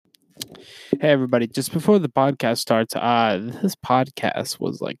Hey everybody, just before the podcast starts, this podcast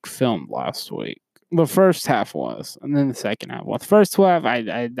was like filmed last week. The first half was, and then the second half was. The first half, I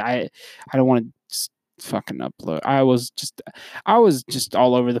don't want to just fucking upload. I was just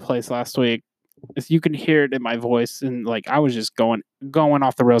all over the place last week. As you can hear it in my voice, and like I was just going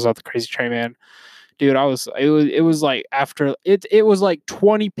off the rails off the crazy train, man. Dude, it was like after it was like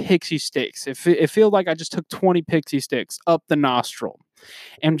 20 pixie sticks. It felt like I just took 20 pixie sticks up the nostril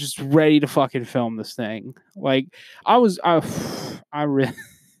and just ready to fucking film this thing. Like I really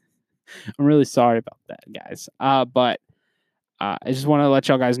I'm really sorry about that, guys. But I just want to let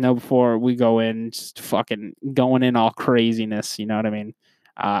y'all guys know before we go in, just fucking going in all craziness. You know what I mean?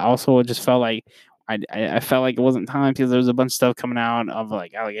 Also, it just felt like I felt like it wasn't time because there was a bunch of stuff coming out of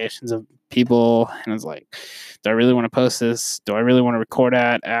like allegations of people, and I was like, do I really want to post this? Do I really want to record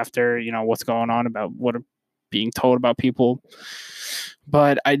that after what's going on about what are being told about people?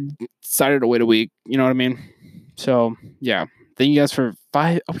 But I decided to wait a week. You know what I mean? So yeah, thank you guys for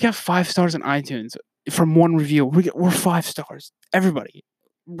five. We got 5 stars on iTunes from one review. We're 5 stars. Everybody,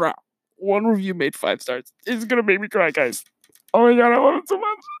 bro, one review made 5 stars. It's gonna make me cry, guys. Oh my god, I love it so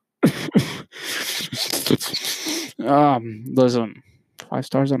much. Listen, 5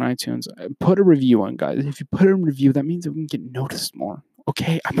 stars on iTunes. Put a review on, guys. If you put a review, that means that we can get noticed more.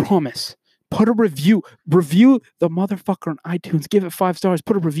 Okay, I promise. Put a review. Review the motherfucker on iTunes. Give it 5 stars.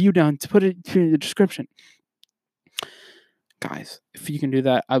 Put a review down. Put it in the description. Guys, if you can do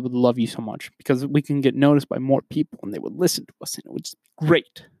that, I would love you so much because we can get noticed by more people and they would listen to us and it would just be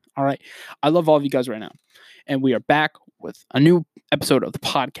great. All right. I love all of you guys right now. And we are back with a new episode of the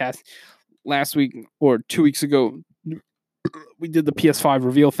podcast. Last week or 2 weeks ago, we did the PS5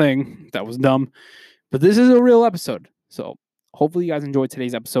 reveal thing. That was dumb. But this is a real episode. So hopefully you guys enjoyed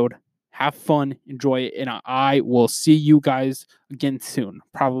today's episode. Have fun, enjoy it, and I will see you guys again soon.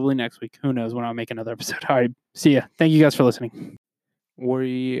 Probably next week. Who knows when I'll make another episode. All right, see ya. Thank you guys for listening.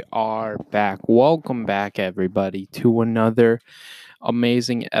 We are back. Welcome back, everybody, to another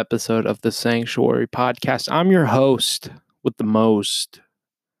amazing episode of the Sanctuary Podcast. I'm your host with the most,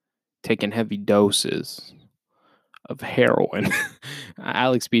 taking heavy doses of heroin.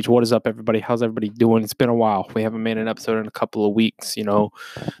 Alex Beach, what is up, everybody? How's everybody doing? It's been a while. We haven't made an episode in a couple of weeks. The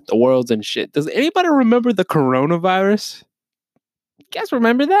world's in shit. Does anybody remember the coronavirus? You guys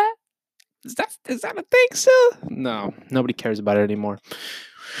remember that? Is that a thing still? No, nobody cares about it anymore.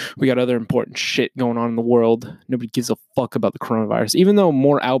 We got other important shit going on in the world. Nobody gives a fuck about the coronavirus. Even though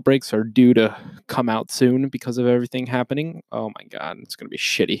more outbreaks are due to come out soon because of everything happening. Oh my god, it's gonna be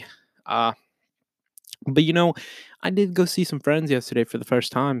shitty. But I did go see some friends yesterday for the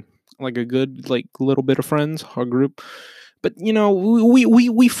first time, like a good little bit of friends, our group. But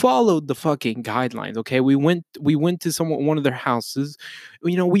we followed the fucking guidelines. Okay, we went to one of their houses.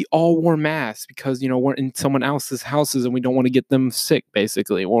 We all wore masks because we're in someone else's houses and we don't want to get them sick.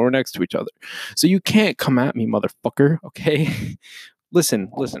 Basically, when we're next to each other, so you can't come at me, motherfucker. Okay,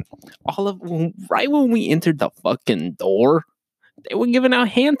 listen. Right when we entered the fucking door, they were giving out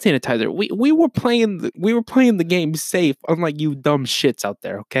hand sanitizer. We were playing the game safe, unlike you dumb shits out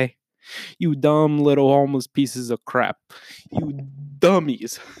there, okay? You dumb little homeless pieces of crap. You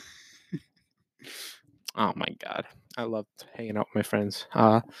dummies. Oh my god. I loved hanging out with my friends.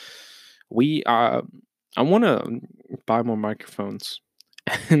 I want to buy more microphones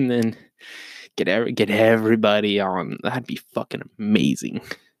and then get everybody on. That'd be fucking amazing.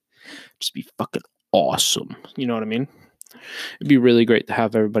 Just be fucking awesome. You know what I mean? It'd be really great to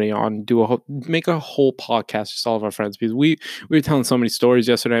have everybody on, make a whole podcast, just all of our friends, because we were telling so many stories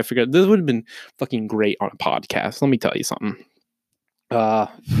yesterday. I figured this would have been fucking great on a podcast. Let me tell you something.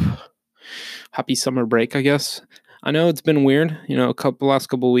 Happy summer break, I guess. I know it's been weird. Last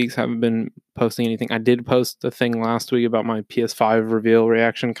couple of weeks haven't been posting anything. I did post a thing last week about my PS5 reveal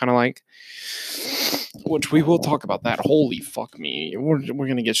reaction, kind of like, which we will talk about that. Holy fuck me. We're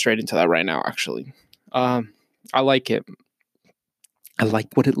gonna get straight into that right now, actually. I like it. I like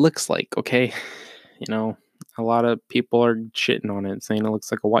what it looks like, okay? A lot of people are shitting on it, saying it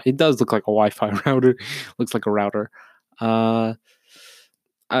looks like it does look like a Wi-Fi router. Looks like a router. I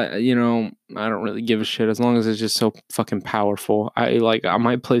don't really give a shit as long as it's just so fucking powerful. I like on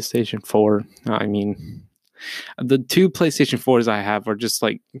my PlayStation 4, I mean, the two PlayStation 4s I have are just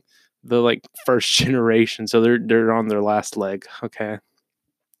like the first generation, so they're on their last leg, okay?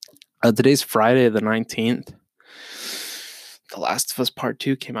 Today's Friday the 19th. The Last of Us Part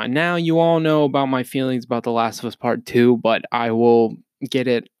 2 came out. Now, you all know about my feelings about The Last of Us Part 2, but I will get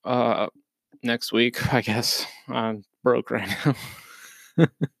it next week, I guess. I'm broke right now.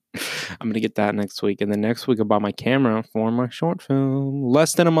 I'm going to get that next week. And then next week, I'll buy my camera for my short film.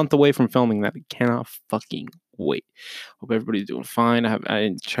 Less than a month away from filming that. I cannot fucking wait. Hope everybody's doing fine.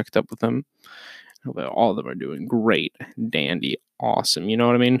 I checked up with them. Hope all of them are doing great. Dandy. Awesome. You know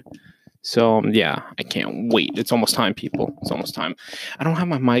what I mean? So, yeah, I can't wait. It's almost time, people. It's almost time. I don't have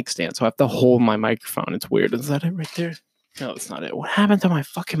my mic stand, so I have to hold my microphone. It's weird. Is that it right there? No, it's not it. What happened to my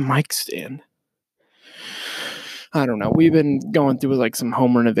fucking mic stand? I don't know. We've been going through like some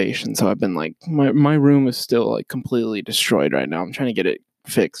home renovation, so I've been like, my room is still like completely destroyed right now. I'm trying to get it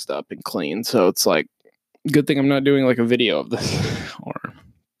fixed up and clean, so it's like, good thing I'm not doing like a video of this, or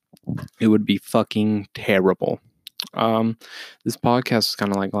it would be fucking terrible. This podcast is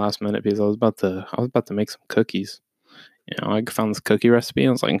kind of like last minute because I was about to make some cookies. You know, I found this cookie recipe and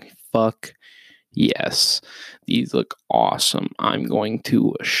I was like, fuck yes, these look awesome. I'm going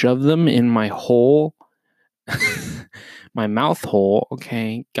to shove them in my hole. My mouth hole.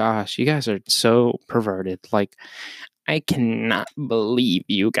 Okay, gosh, you guys are so perverted. Like, I cannot believe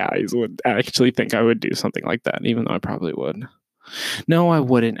you guys would actually think I would do something like that, even though I probably would. No, I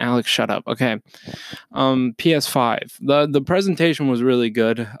wouldn't. Alex, shut up. Okay. PS5. The presentation was really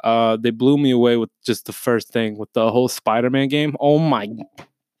good. They blew me away with just the first thing with the whole Spider-Man game. Oh my,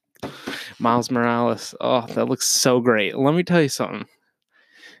 Miles Morales. Oh, that looks so great. Let me tell you something.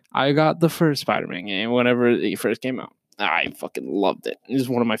 I got the first Spider-Man game whenever it first came out. I fucking loved it. It was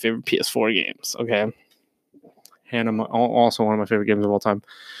one of my favorite PS4 games. Okay. And also one of my favorite games of all time.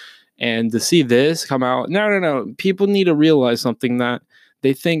 And to see this come out, no. People need to realize something, that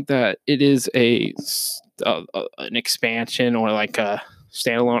they think that it is an expansion or like a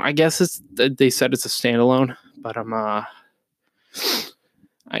standalone. I guess they said it's a standalone, but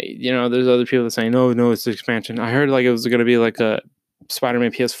there's other people that say no, it's an expansion. I heard like it was going to be like a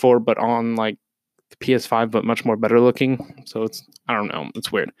Spider-Man PS4, but on like the PS5, but much more better looking. So I don't know,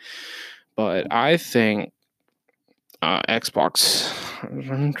 it's weird. But I think Xbox is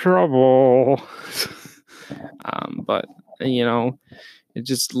in trouble. But it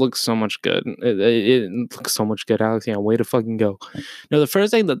just looks so much good. It looks so much good, Alex. Yeah, way to fucking go. No, the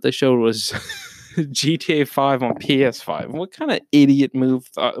first thing that they showed was GTA 5 on PS5. What kind of idiot move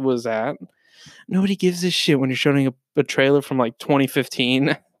was that? Nobody gives a shit when you're showing a trailer from like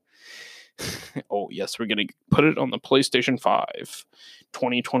 2015. Oh, yes, we're going to put it on the PlayStation 5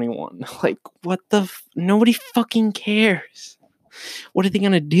 2021. Like, what the nobody fucking cares. What are they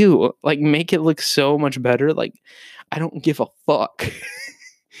going to do? Like, make it look so much better? Like, I don't give a fuck.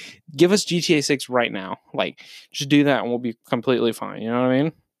 Give us GTA 6 right now. Like, just do that and we'll be completely fine. You know what I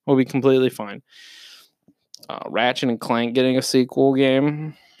mean? We'll be completely fine. Ratchet and Clank getting a sequel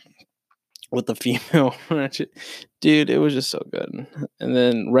game with the female Ratchet. Dude, it was just so good. And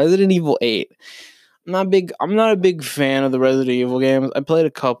then Resident Evil 8. I'm not a big fan of the Resident Evil games. I played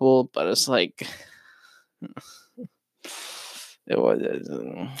a couple, but it's like I don't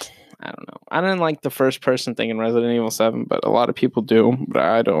know. I didn't like the first person thing in Resident Evil 7, but a lot of people do, but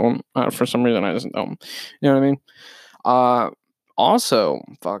I don't. For some reason, I just don't. You know what I mean? Also,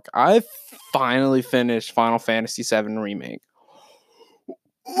 I finally finished Final Fantasy VII Remake.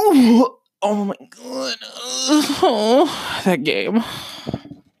 Oh my god. That game.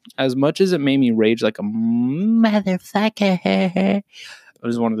 As much as it made me rage like a motherfucker, it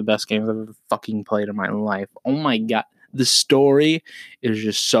was one of the best games I've ever fucking played in my life. Oh my god. The story is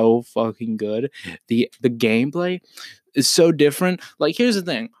just so fucking good. The gameplay is so different. Like, here's the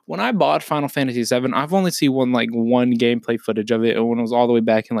thing. When I bought Final Fantasy VII, I've only seen one gameplay footage of it, and when it was all the way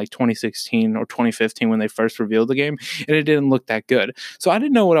back in like 2016 or 2015 when they first revealed the game, and it didn't look that good. So I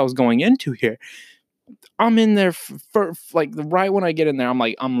didn't know what I was going into here. I'm in there for like right when I get in there, I'm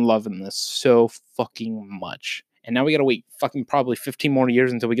like, I'm loving this so fucking much. And now we gotta wait fucking probably 15 more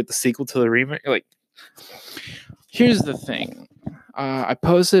years until we get the sequel to the remake. Like, here's the thing. I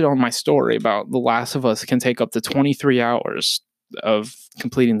posted on my story about The Last of Us can take up to 23 hours of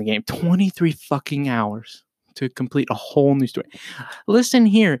completing the game. 23 fucking hours to complete a whole new story. Listen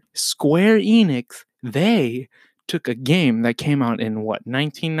here, Square Enix, they took a game that came out in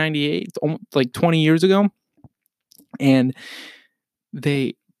 1998, like 20 years ago, and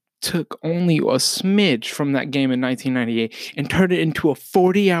they took only a smidge from that game in 1998 and turned it into a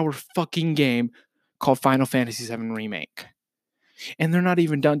 40-hour fucking game called Final Fantasy VII Remake. And they're not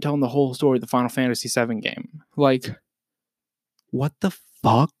even done telling the whole story of the Final Fantasy VII game. Like, what the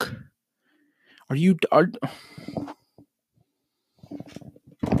fuck?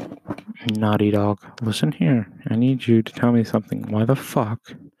 Naughty Dog, listen here. I need you to tell me something. Why the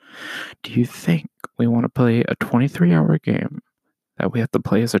fuck do you think we want to play a 23-hour game that we have to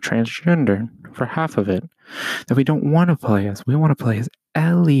play as a transgender for half of it. That we don't want to play as. We want to play as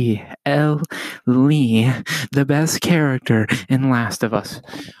Ellie. Ellie, the best character in Last of Us.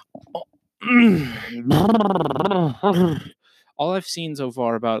 All I've seen so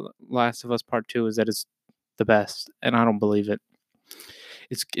far about Last of Us Part 2 is that it's the best, and I don't believe it.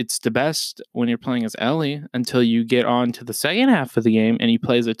 It's the best when you're playing as Ellie until you get on to the second half of the game and you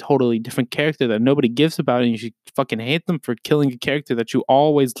play as a totally different character that nobody gives about, and you should fucking hate them for killing a character that you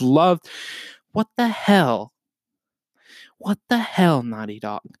always loved. What the hell? What the hell, Naughty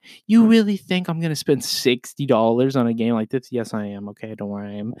Dog? You really think I'm going to spend $60 on a game like this? Yes, I am. Okay, don't worry,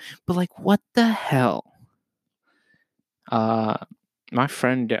 I am. But, like, what the hell? My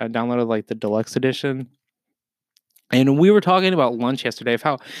friend downloaded, like, the deluxe edition. And we were talking about lunch yesterday of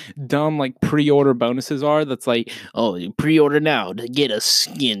how dumb, like, pre-order bonuses are. That's like, oh, you pre-order now to get a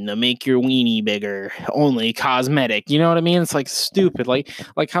skin to make your weenie bigger. Only cosmetic. You know what I mean? It's, like, stupid. Like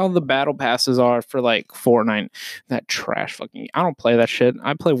how the battle passes are for, like, Fortnite. That trash fucking... I don't play that shit.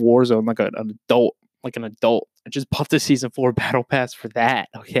 I play Warzone like an adult. Like an adult. I just bought the Season 4 battle pass for that,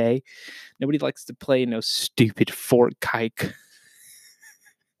 okay? Nobody likes to play no stupid Fortnite.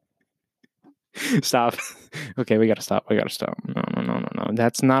 Stop. Okay, we gotta stop. No.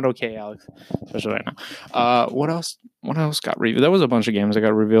 That's not okay, Alex. Especially right now. What else got revealed? There was a bunch of games that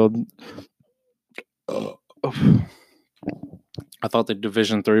got revealed. I thought the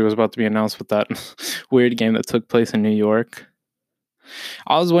Division 3 was about to be announced with that weird game that took place in New York.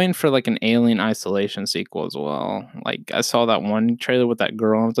 I was waiting for like an Alien Isolation sequel as well. Like I saw that one trailer with that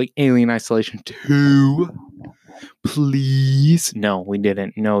girl and I was like, Alien Isolation 2? Please? No, we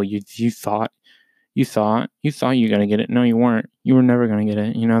didn't. No, you thought you were gonna get it. No, you weren't. You were never gonna get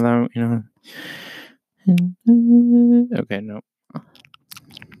it. You know that. You know. Okay, no.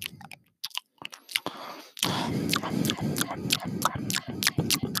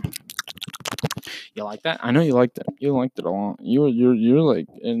 You like that? I know you liked it. You liked it a lot. You're like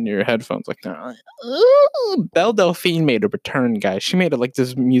in your headphones like that. Ooh, Belle Delphine made a return, guys. She made like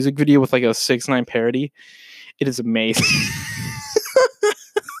this music video with like a 6ix9ine parody. It is amazing.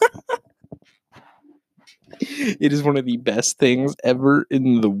 It is one of the best things ever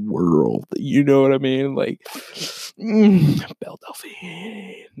in the world. You know what I mean? Like, Belle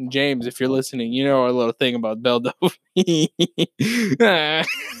Delphine. James, if you're listening, you know our little thing about Belle Delphine.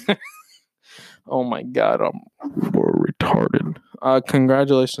 Oh my God, I'm retarded.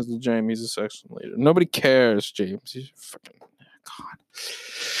 Congratulations to James. He's a section leader. Nobody cares, James. He's freaking God.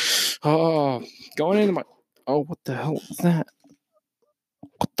 Oh, going into my... Oh, what the hell was that?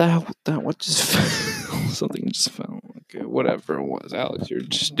 What just fell? Something just fell. Okay, whatever it was. Alex, you're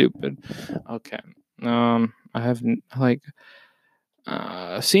stupid. Okay. I have like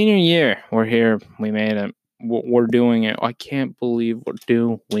senior year. We're here. We made it. We're doing it. I can't believe we're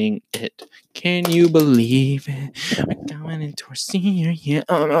doing it. Can you believe it? We're going into our senior year.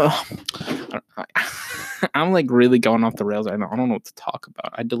 I'm like really going off the rails right now. I don't know what to talk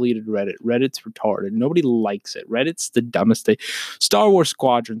about. I deleted Reddit. Reddit's retarded. Nobody likes it. Reddit's the dumbest thing. Star Wars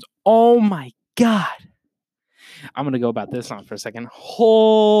Squadrons. Oh my God. I'm going to go about this on for a second.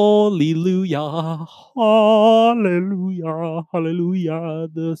 Hallelujah. Hallelujah. Hallelujah.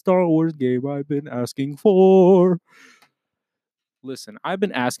 The Star Wars game I've been asking for. Listen, I've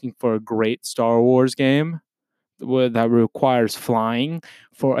been asking for a great Star Wars game that requires flying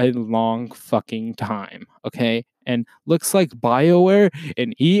for a long fucking time, okay? And looks like BioWare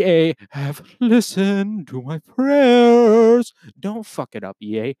and EA have listened to my prayers. Don't fuck it up,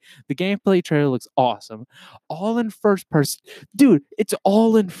 EA. The gameplay trailer looks awesome. All in first person. Dude, it's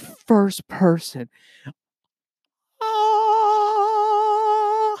all in first person.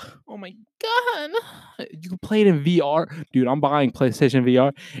 Oh my God. You can play it in VR. Dude, I'm buying PlayStation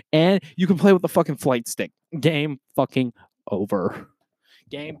VR. And you can play with the fucking flight stick. Game fucking over.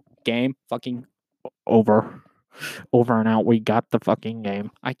 Game fucking over. Over and out. We got the fucking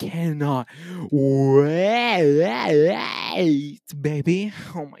game. I cannot wait, baby.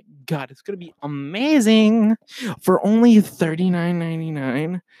 Oh my God. It's going to be amazing. For only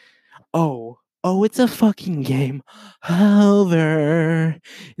 $39.99. Oh, it's a fucking game over.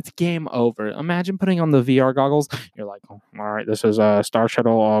 It's game over. Imagine putting on the VR goggles. You're like, oh, all right, this is Star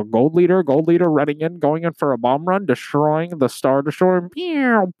Shuttle Gold Leader going in for a bomb run, destroying the Star Destroyer.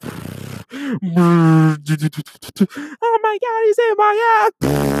 Oh my God, he's in my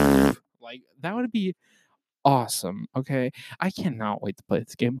ass. Like, that would be awesome, okay? I cannot wait to play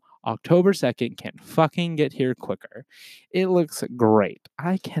this game. October 2nd can't fucking get here quicker. It looks great.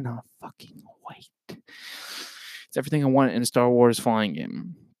 I cannot fucking wait. It's everything I want in a Star Wars flying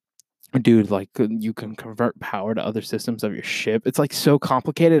game. Dude, like you can convert power to other systems of your ship. It's like so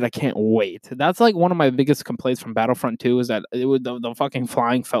complicated. I can't wait. That's like one of my biggest complaints from Battlefront 2 is that the fucking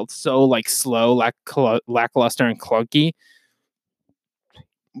flying felt so like slow, lackluster, and clunky.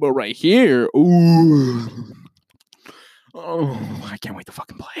 But right here, ooh. Oh, I can't wait to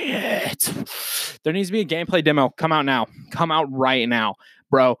fucking play it. There needs to be a gameplay demo. Come out now. Come out right now.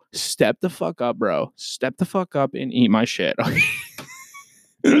 Bro, step the fuck up, bro. Step the fuck up and eat my shit.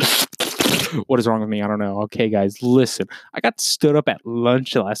 What is wrong with me? I don't know. Okay, guys, listen. I got stood up at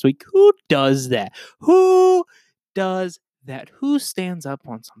lunch last week. Who does that? Who does that? Who stands up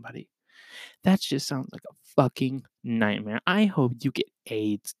on somebody? That just sounds like a fucking nightmare. I hope you get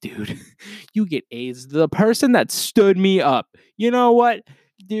AIDS, dude. You get AIDS. The person that stood me up. You know what?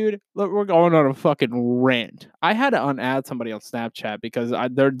 Dude, look, we're going on a fucking rant. I had to unadd somebody on Snapchat because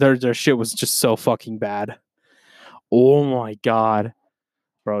their shit was just so fucking bad. Oh my god.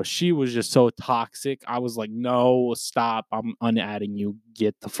 Bro, she was just so toxic. I was like, no, stop. I'm unadding you.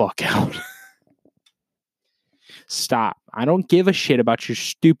 Get the fuck out. Stop. I don't give a shit about your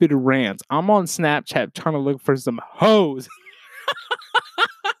stupid rants. I'm on Snapchat trying to look for some hoes.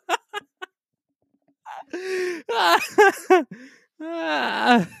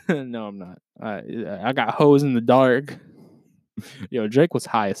 No, I'm not. I got hoes in the dark. Yo, Drake was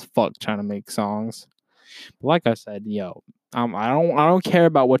high as fuck trying to make songs. But like I said, yo, I don't care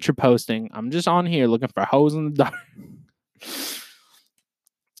about what you're posting. I'm just on here looking for hoes in the dark.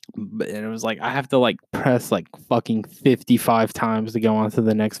 And it was like I have to like press like fucking 55 times to go on to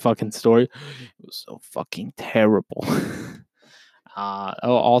the next fucking story. It was so fucking terrible.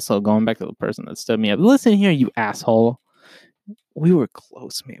 Also going back to the person that stood me up. Listen here, you asshole. We were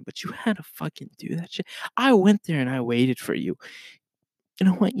close, man, but you had to fucking do that shit. I went there and I waited for you. You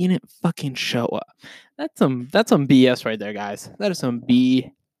know what? You didn't fucking show up. That's some BS right there, guys. That is some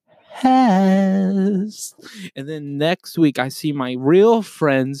BS. And then next week I see my real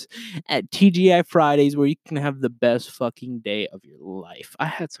friends at TGI Fridays where you can have the best fucking day of your life. I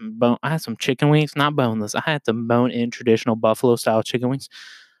had some chicken wings, not boneless. I had some bone-in traditional buffalo style chicken wings.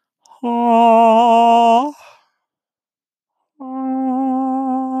 Oh.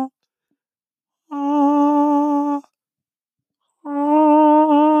 Oh. Oh.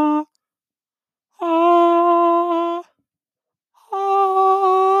 Oh. Oh.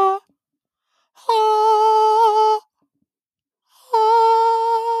 Oh. Oh.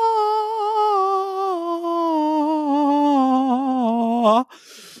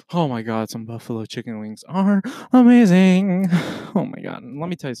 Oh my god, some buffalo chicken wings are amazing. Oh my god, let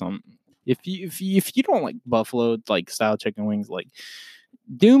me tell you something. If you don't like buffalo like style chicken wings, like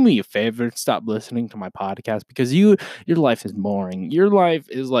do me a favor and stop listening to my podcast because your life is boring. Your life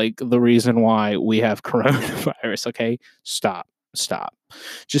is like the reason why we have coronavirus. Okay, stop.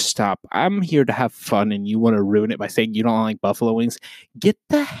 Just stop. I'm here to have fun and you want to ruin it by saying you don't like buffalo wings. Get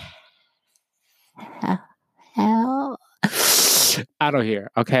the hell out of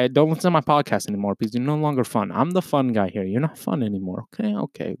here. Okay, don't listen to my podcast anymore because you're no longer fun. I'm the fun guy here. You're not fun anymore.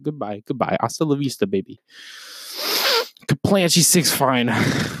 Okay. Goodbye. Hasta la vista, baby. Caplanchi 6 fine.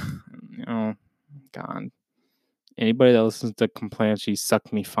 Oh god. Anybody that listens to Caplanchi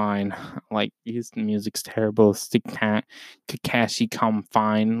suck me fine. Like his music's terrible. Stick Kakashi come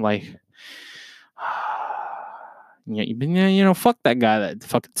fine. Like yeah, fuck that guy that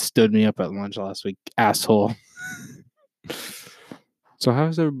fucking stood me up at lunch last week, asshole. So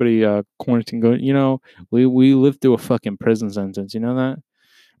how's everybody quarantine going? You know, we lived through a fucking prison sentence. You know that?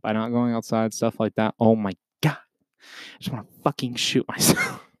 By not going outside, stuff like that. Oh my god. I just want to fucking shoot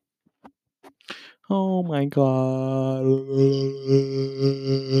myself. Oh my god.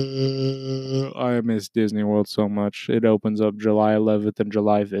 I miss Disney World so much. It opens up July 11th and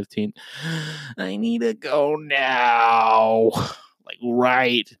July 15th. I need to go now. Like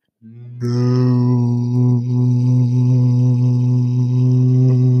right now.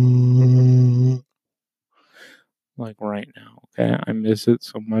 Like right now. Okay. I miss it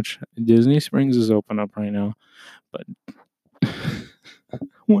so much. Disney Springs is open up right now. But I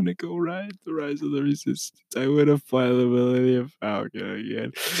want to go ride the Rise of the Resistance. I want to fly the Millennium Falcon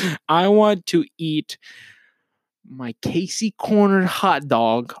again. I want to eat my Casey Corner hot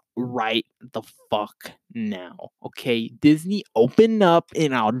dog right the fuck now. Okay, Disney, open up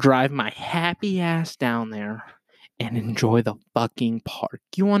and I'll drive my happy ass down there and enjoy the fucking park.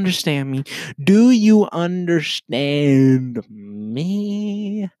 You understand me? Do you understand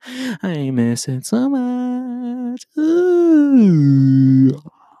me? I miss it so much. Ooh.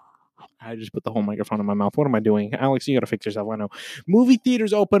 I just put the whole microphone in my mouth. What am I doing? Alex, you gotta fix yourself. I know. Movie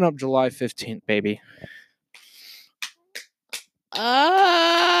theaters open up July 15th, baby.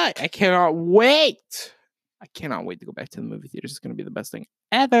 I cannot wait. I cannot wait to go back to the movie theaters. It's going to be the best thing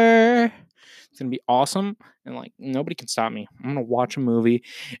ever. It's going to be awesome. And like, nobody can stop me. I'm going to watch a movie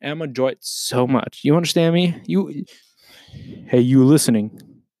and I'm going to enjoy it so much. You understand me? Hey, you listening?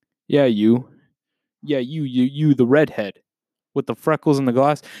 Yeah, you. Yeah, you, the redhead with the freckles and the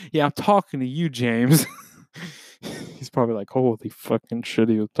glass. Yeah, I'm talking to you, James. He's probably like, holy fucking shit,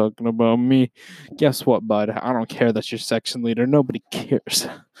 he was talking about me. Guess what, bud? I don't care that you're section leader. Nobody cares.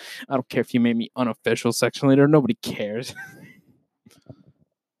 I don't care if you made me unofficial section leader. Nobody cares.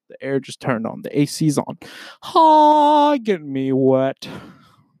 The air just turned on. The AC's on. Ah, getting me wet.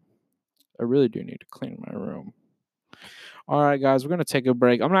 I really do need to clean my room. All right, guys, we're going to take a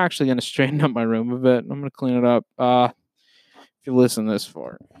break. I'm actually going to straighten up my room a bit. I'm going to clean it up. If you listen this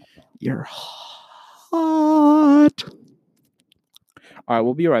far, you're hot. All right,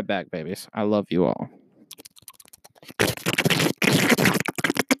 we'll be right back, babies. I love you all.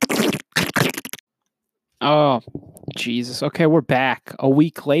 Oh, Jesus. Okay, we're back. A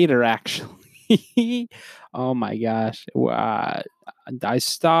week later, actually. Oh, my gosh. I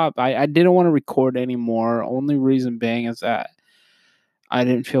stopped. I didn't want to record anymore. Only reason being is that I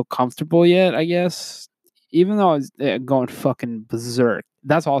didn't feel comfortable yet, I guess. Even though I was going fucking berserk.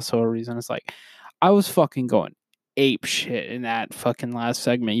 That's also a reason. It's like, I was fucking going ape shit in that fucking last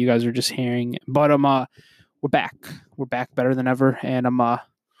segment you guys are just hearing. But we're back. We're back better than ever. And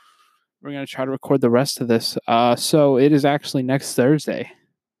we're going to try to record the rest of this. So it is actually next Thursday.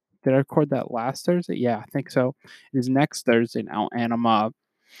 Did I record that last Thursday? Yeah, I think so. It is next Thursday now. And a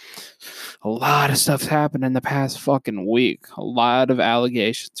lot of stuff's happened in the past fucking week. A lot of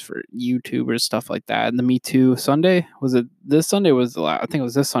allegations for YouTubers, stuff like that. And the Me Too Sunday, was it this Sunday? I think it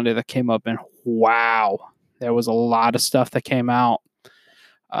was this Sunday that came up, and wow, there was a lot of stuff that came out.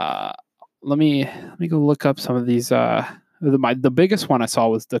 Let me go look up some of these. The biggest one I saw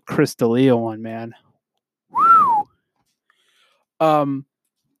was the Chris D'Elia one, man.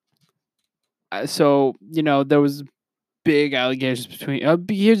 So there was big allegations between.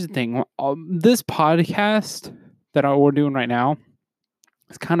 Here's the thing: this podcast that we're doing right now,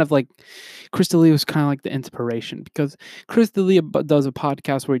 it's kind of like Chris D'Elia was kind of like the inspiration, because Chris D'Elia does a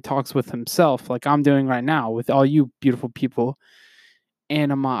podcast where he talks with himself, like I'm doing right now with all you beautiful people,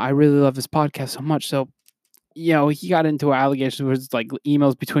 and I really love his podcast so much. So he got into allegations where it's like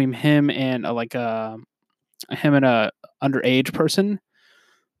emails between him and him and a underage person.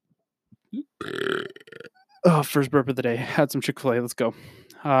 Oh, first burp of the day. Had some Chick-fil-A. Let's go.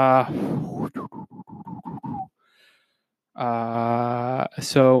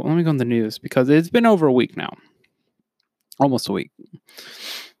 So let me go on the news, because it's been over a week now. Almost a week.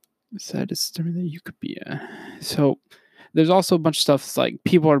 Said it's that you could be so there's also a bunch of stuff like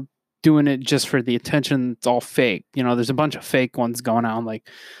people are doing it just for the attention. It's all fake. There's a bunch of fake ones going on, like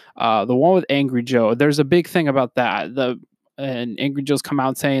the one with Angry Joe. There's a big thing about that. And Angry Joe's come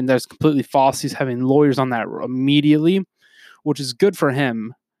out saying that's completely false. He's having lawyers on that immediately, which is good for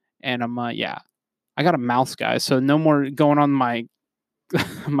him. And I got a mouse, guys, so no more going on my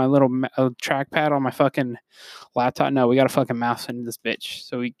my little trackpad on my fucking laptop. No, we got a fucking mouse in this bitch,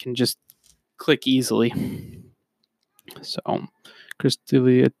 so we can just click easily. So, Chris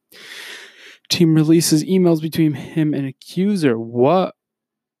D'Elia team releases emails between him and accuser. What?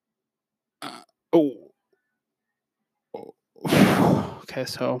 Okay,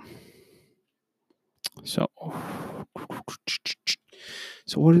 so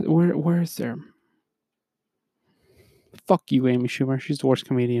where is there? Fuck you, Amy Schumer. She's the worst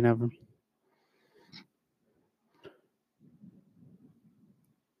comedian ever.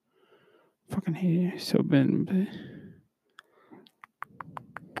 Fucking hate it. So bad.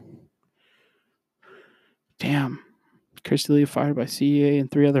 Damn. Chris D'Elia fired by CEA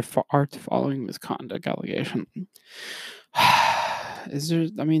and 3 other arts following misconduct allegation.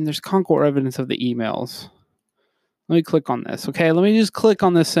 There's concrete evidence of the emails. Let me click on this. Okay, let me just click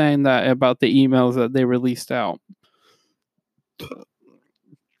on this saying that about the emails that they released out.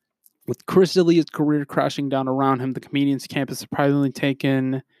 With Chris D'Elia's career crashing down around him, the comedian's camp is surprisingly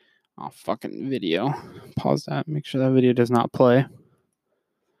taken. Oh, fucking video. Pause that. Make sure that video does not play.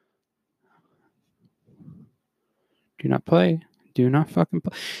 Do not play. Do not fucking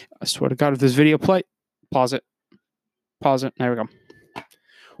play. I swear to God, if this video play, pause it. Pause it. There we go.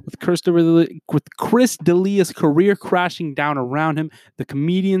 With Chris D'Elia's career crashing down around him, the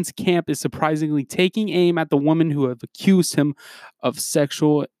comedian's camp is surprisingly taking aim at the women who have accused him of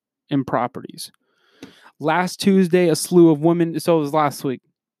sexual improprieties. Last Tuesday, a slew of women. So it was last week.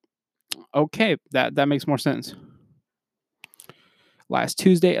 Okay, that makes more sense. Last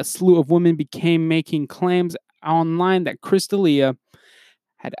Tuesday, a slew of women began making claims online that Chris D'Elia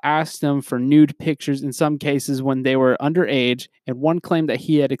had asked them for nude pictures in some cases when they were underage, and one claimed that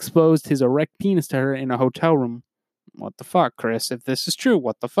he had exposed his erect penis to her in a hotel room. What the fuck, Chris? If this is true,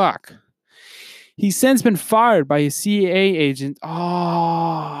 what the fuck? He's since been fired by his CAA agent.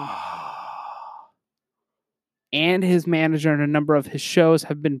 And his manager, and a number of his shows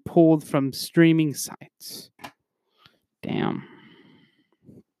have been pulled from streaming sites. Damn.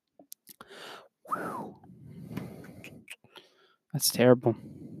 Whew. That's terrible.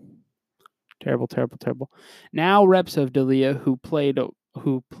 Terrible. Now reps of D'Elia, who played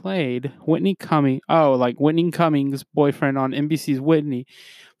Whitney Cummings, Whitney Cummings' boyfriend on NBC's Whitney,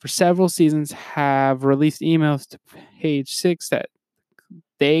 for several seasons, have released emails to Page Six that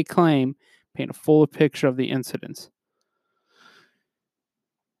they claim paint a fuller picture of the incidents.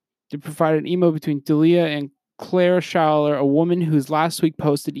 They provided an email between D'Elia and Claire Schaller, a woman whose last week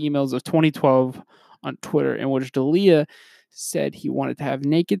posted emails of 2012 on Twitter, in which D'Elia said he wanted to have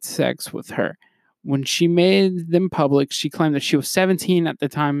naked sex with her. When she made them public, she claimed that she was 17 at the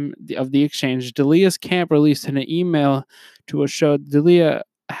time of the exchange. D'Elia's camp released an email to a show. D'Elia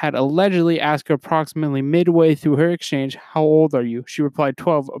had allegedly asked her approximately midway through her exchange, "How old are you?" She replied,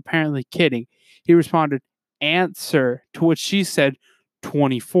 12, apparently kidding. He responded, "Answer," to which she said,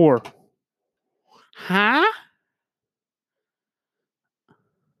 24. Huh?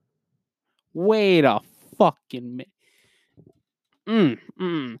 Wait a fucking minute.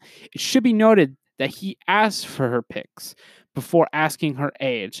 It should be noted that he asked for her pics before asking her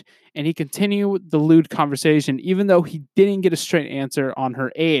age, and he continued the lewd conversation even though he didn't get a straight answer on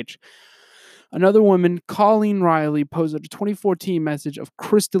her age. Another woman, Colleen Riley, posted a 2014 message of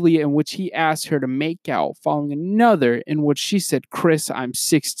Chris D'Elia in which he asked her to make out, following another in which she said, "Chris, I'm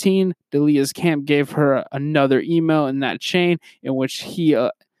 16. D'Elia's camp gave her another email in that chain in which he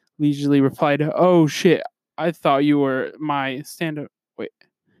leisurely replied, "Oh shit, I thought you were my stand-up.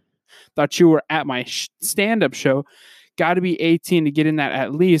 Thought you were at my stand-up show. Got to be 18 to get in that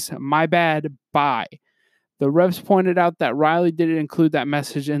at least. My bad. Bye." The reps pointed out that Riley didn't include that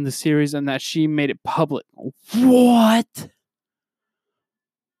message in the series and that she made it public. What?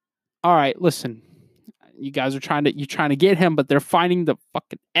 All right, listen. You guys are trying to get him, but they're finding the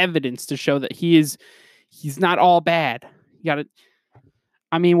fucking evidence to show that he's not all bad. You got to.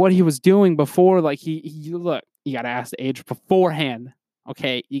 I mean, what he was doing before, like look, you got to ask the age beforehand.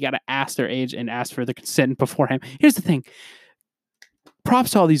 Okay, you got to ask their age and ask for the consent beforehand. Here's the thing.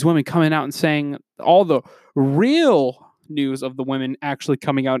 Props to all these women coming out and saying all the real news of the women actually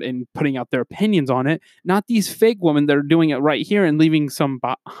coming out and putting out their opinions on it, not these fake women that are doing it right here and leaving some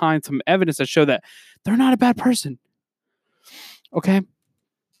behind some evidence that show that they're not a bad person. Okay?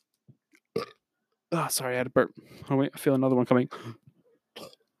 Oh, sorry, I had a burp. Oh, wait, I feel another one coming.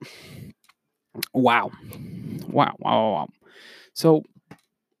 Wow. So,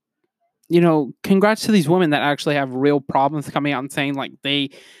 congrats to these women that actually have real problems coming out and saying like they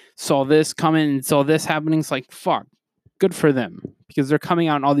saw this coming and saw this happening. It's like, fuck, good for them, because they're coming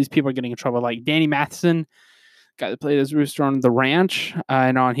out and all these people are getting in trouble. Like Danny Matheson, guy that played as Rooster on The Ranch,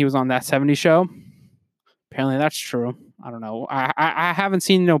 he was on That 70s Show. Apparently that's true. I don't know. I haven't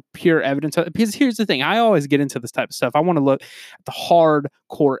seen no pure evidence of it, because here's the thing. I always get into this type of stuff. I want to look at the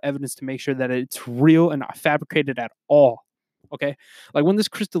hardcore evidence to make sure that it's real and not fabricated at all. Okay? Like when this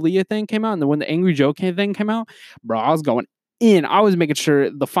Chris D'Elia thing came out and when the Angry Joe thing came out, bro, I was going in. I was making sure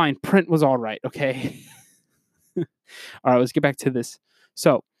the fine print was all right. Okay? All right, let's get back to this.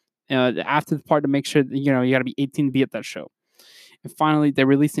 So, after the part to make sure that, you got to be 18 to be at that show. And finally, they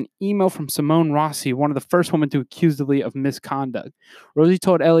released an email from Simone Rossi, one of the first women to accuse D'Elia of misconduct. Rosie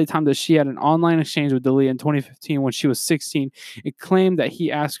told LA Times that she had an online exchange with D'Elia in 2015 when she was 16, and claimed that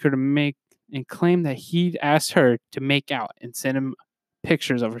he'd asked her to make out and send him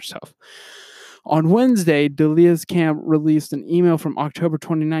pictures of herself. On Wednesday, D'Elia's camp released an email from October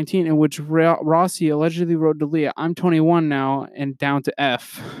 2019 in which Rossi allegedly wrote D'Elia, "I'm 21 now and down to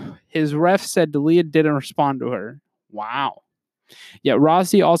F." His ref said D'Elia didn't respond to her. Wow. Yet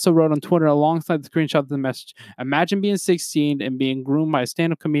Rossi also wrote on Twitter alongside the screenshot of the message, "Imagine being 16 and being groomed by a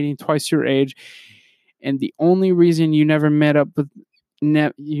stand-up comedian twice your age, and the only reason you never met up with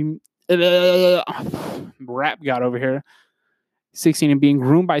rap god over here. 16 and being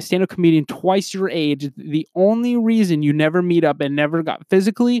groomed by a stand-up comedian twice your age. The only reason you never meet up and never got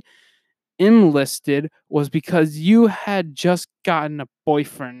physically enlisted was because you had just gotten a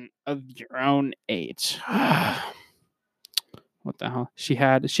boyfriend of your own age." What the hell? She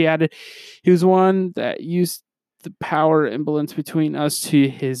had it. He was one that used the power imbalance between us to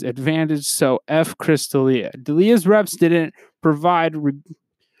his advantage. So F Chris D'Elia. D'Elia's reps didn't provide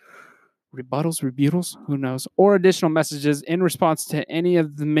rebuttals, who knows, or additional messages in response to any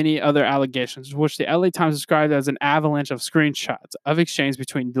of the many other allegations, which the LA Times described as an avalanche of screenshots of exchange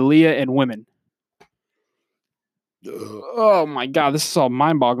between D'Elia and women. Oh my God, this is all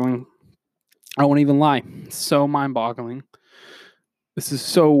mind-boggling. I won't even lie. It's so mind-boggling. This is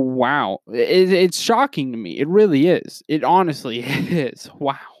so wow. It's shocking to me. It really is. It honestly is.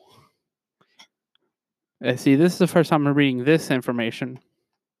 Wow. See, this is the first time I'm reading this information.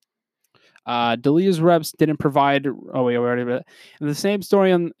 D'Elia's reps didn't provide. Oh wait, we already read it. In the same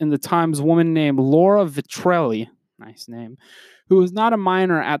story in the Times, woman named Laura Vitrelli, nice name, who was not a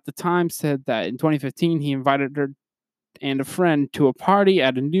minor at the time, said that in 2015 he invited her and a friend to a party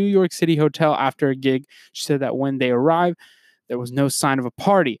at a New York City hotel after a gig. She said that when they arrived, there was no sign of a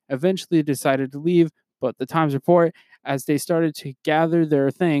party. Eventually, they decided to leave, but the Times report, as they started to gather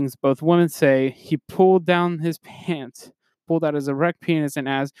their things, both women say he pulled down his pants, pulled out his erect penis, and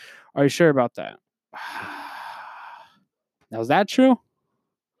asked, "Are you sure about that?" Now, is that true?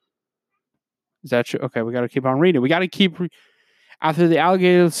 Is that true? Okay, we got to keep on reading. We got to keep. After the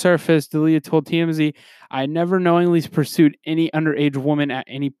allegations surfaced, D'Elia told TMZ, "I never knowingly pursued any underage woman at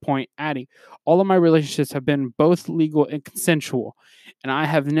any point," adding, "All of my relationships have been both legal and consensual, and I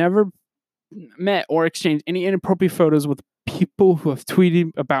have never met or exchanged any inappropriate photos with people who have tweeted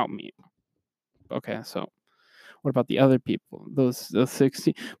about me." Okay, so what about the other people? Those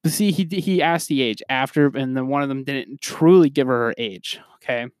 16? But see, he asked the age after, and then one of them didn't truly give her age.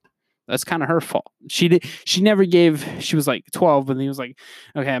 Okay. That's kind of her fault. She never gave, she was like 12, and he was like,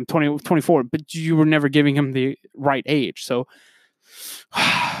 okay, I'm 24, but you were never giving him the right age. So,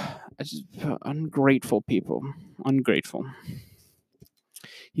 I just, ungrateful people. Ungrateful.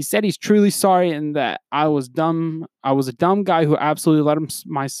 He said he's truly sorry and that I was dumb. I was a dumb guy who absolutely let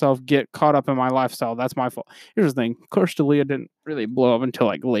myself get caught up in my lifestyle. That's my fault. Here's the thing. Of course, D'Elia didn't really blow up until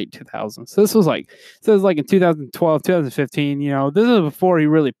like late 2000s. So this was like in 2012, 2015. You know, this is before he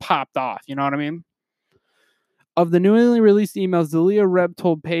really popped off. You know what I mean? Of the newly released emails, D'Elia rep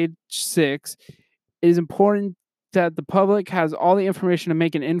told Page 6, "It is important that the public has all the information to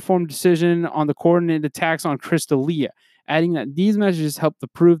make an informed decision on the coordinated attacks on Chris D'Elia," adding that these messages help to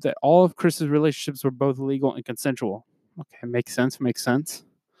prove that all of Chris's relationships were both legal and consensual. Okay, makes sense.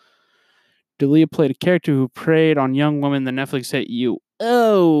 D'Elia played a character who preyed on young women. The Netflix hit you.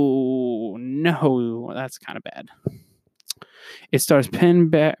 Oh, no, that's kind of bad. It stars Penn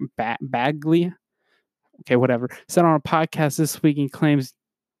Bagley. Okay, whatever. Said on a podcast this week and claims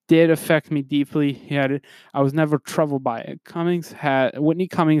did affect me deeply. He added, "I was never troubled by it." Whitney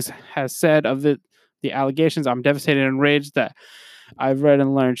Cummings has said of the allegations, "I'm devastated and enraged that I've read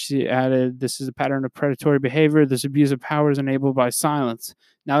and learned." She added, "This is a pattern of predatory behavior. This abuse of power is enabled by silence.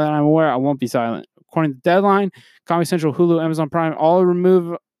 Now that I'm aware, I won't be silent." According to Deadline, Comedy Central, Hulu, Amazon Prime all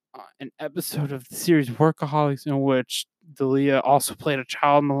remove an episode of the series Workaholics in which D'Elia also played a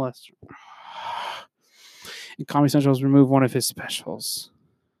child molester. And Comedy Central has removed one of his specials.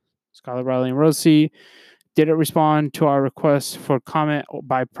 Scarlett, Riley, and Rosie didn't respond to our request for comment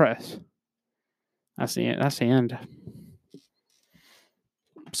by press. That's the end.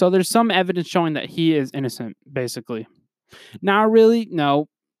 So there's some evidence showing that he is innocent, basically. Not really, no.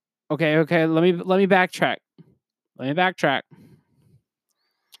 Okay. Let me backtrack.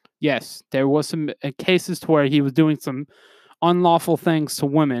 Yes, there was some cases to where he was doing some unlawful things to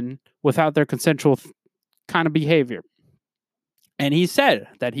women without their consensual kind of behavior. And he said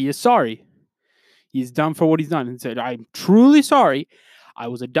that he is sorry. He's done for what he's done. And said, "I'm truly sorry. I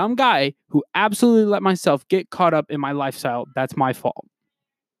was a dumb guy who absolutely let myself get caught up in my lifestyle. That's my fault."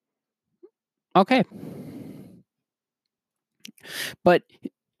 Okay. But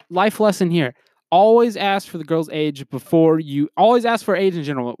life lesson here. Always ask for the girl's age before you... Always ask for age in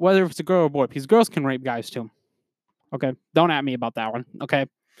general, whether it's a girl or a boy, because girls can rape guys too. Okay? Don't at me about that one. Okay?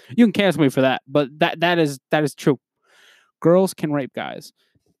 You can cancel me for that, but that is true. Girls can rape guys.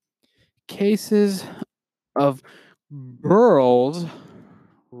 Cases of girls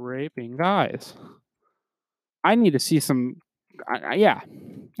raping guys. I need to see some... yeah.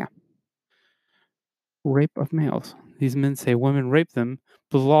 Rape of males. These men say women rape them,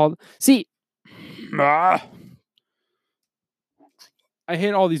 but the law... See... I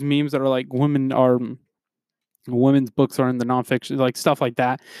hate all these memes that are like women's books are in the nonfiction, like stuff like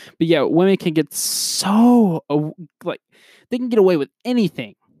that. But yeah, women can get so like they can get away with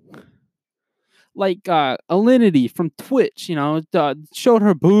anything. Like Alinity from Twitch, showed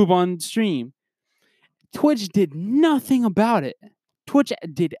her boob on stream. Twitch did nothing about it. Twitch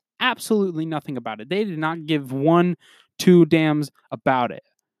did absolutely nothing about it. They did not give 1-2 dams about it.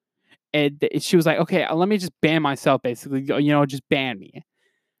 And she was like, "Okay, let me just ban myself, basically. Just ban me."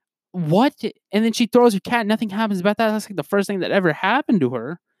 What? And then she throws her cat. Nothing happens about that. That's like the first thing that ever happened to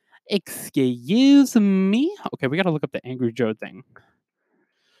her. Excuse me. Okay, we gotta look up the Angry Joe thing.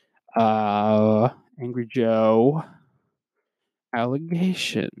 Angry Joe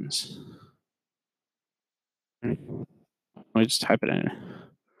allegations. Let me just type it in.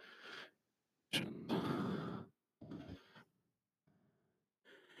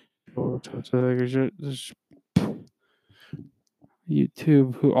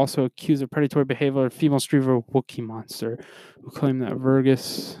 YouTube, who also accused of predatory behavior of female streamer Wookie Monster, who claimed that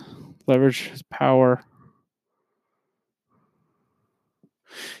Vergus leveraged his power.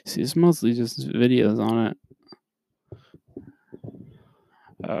 See, it's mostly just videos on it.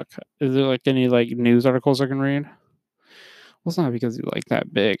 Okay. Is there like any like news articles I can read? Well, it's not because he's like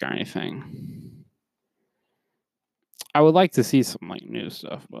that big or anything. I would like to see some like news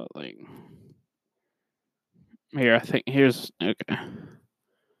stuff, but like here, I think here's okay.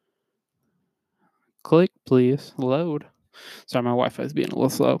 Click, please. Load. Sorry, my Wi-Fi is being a little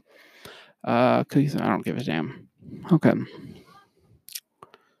slow. Cookies, I don't give a damn. Okay.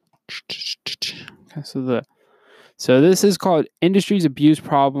 Okay, so this is called Industry's Abuse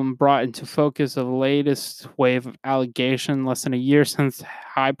Problem, brought into focus of the latest wave of allegation less than a year since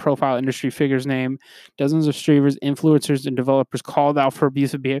high-profile industry figures named dozens of streamers, influencers, and developers called out for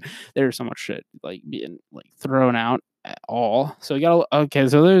abusive behavior. There's so much shit like being like thrown out at all. So you gotta okay.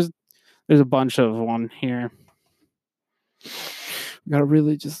 So there's a bunch of one here. We gotta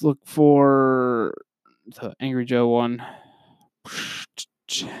really just look for the Angry Joe one.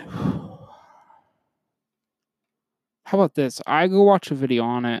 How about this? I go watch a video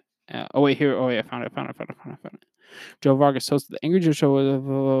on it. Oh wait, here. Oh wait, I found it. Joe Vargas hosted the Angry Joe show.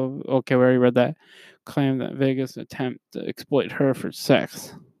 Okay, we already read that. Claimed that Vegas attempt to exploit her for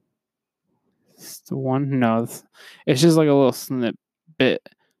sex. It's the one. No, it's just like a little snippet.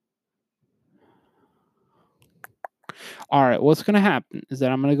 All right, what's gonna happen is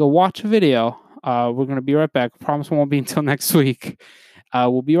that I'm gonna go watch a video. We're gonna be right back. Promise it won't be until next week.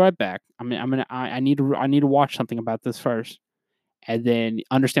 We'll be right back. I need to watch something about this first, and then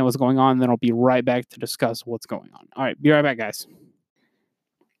understand what's going on. And then I'll be right back to discuss what's going on. All right, be right back, guys.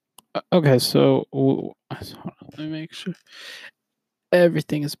 Okay, so hold on, let me make sure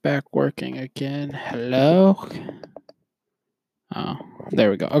everything is back working again. Hello. Oh,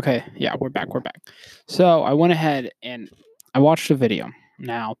 there we go. Okay, yeah, we're back. So I went ahead and I watched a video.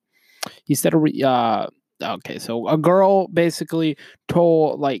 Now, he said okay, so a girl basically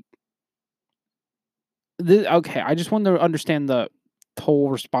told like this, okay, I just want to understand the whole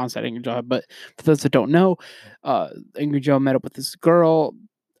response that Angry Joe had, but for those that don't know, Angry Joe met up with this girl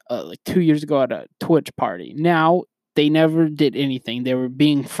like 2 years ago at a Twitch party. Now, they never did anything. They were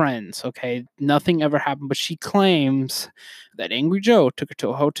being friends, okay? Nothing ever happened, but she claims that Angry Joe took her to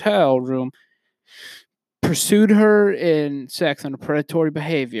a hotel room, pursued her in sex and predatory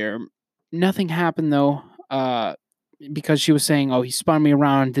behavior. Nothing happened, though, because she was saying, oh, he spun me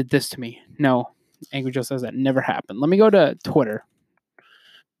around and did this to me. No, Angry Joe says that never happened. Let me go to Twitter.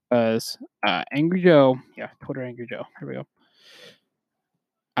 Because Angry Joe, yeah, Twitter Angry Joe. Here we go.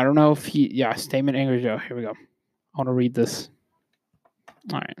 I don't know if statement Angry Joe. Here we go. I want to read this.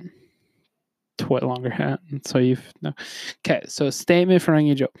 All right. Twit longer hat. So okay, so statement from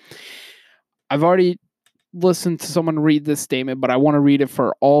Angry Joe. I've already listened to someone read this statement, but I want to read it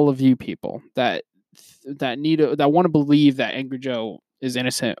for all of you people that want to believe that Angry Joe is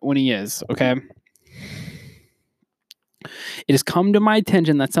innocent when he is, okay? It has come to my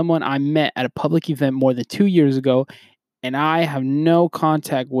attention that someone I met at a public event more than 2 years ago and I have no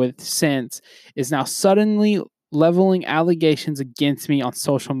contact with since is now suddenly leveling allegations against me on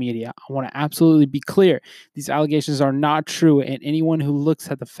social media. I want to absolutely be clear. These allegations are not true, and anyone who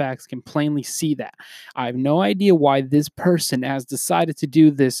looks at the facts can plainly see that. I have no idea why this person has decided to do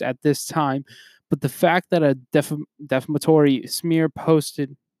this at this time, but the fact that a defamatory smear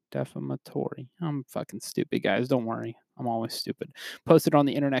posted defamatory. I'm fucking stupid, guys. Don't worry. I'm always stupid. Posted on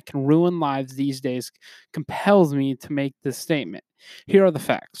the internet can ruin lives these days compels me to make this statement. Here are the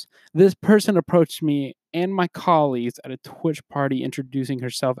facts. This person approached me and my colleagues at a Twitch party introducing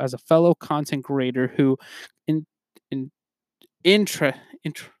herself as a fellow content creator who I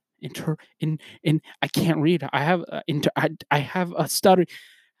can't read. I have I have a stutter.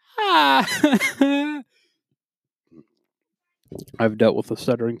 I've dealt with a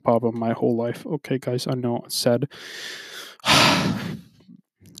stuttering problem my whole life. Okay, guys, I know it's said.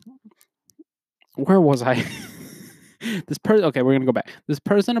 Where was I? Okay, we're gonna go back. This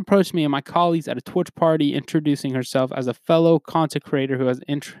person approached me and my colleagues at a Twitch party, introducing herself as a fellow content creator who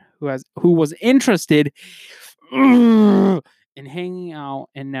was interested in and hanging out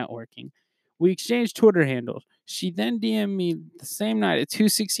and networking. We exchanged Twitter handles. She then DM'd me the same night at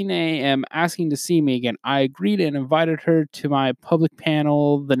 2:16 a.m. asking to see me again. I agreed and invited her to my public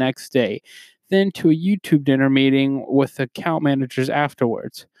panel the next day, then to a YouTube dinner meeting with account managers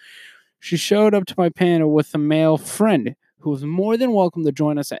afterwards. She showed up to my panel with a male friend who was more than welcome to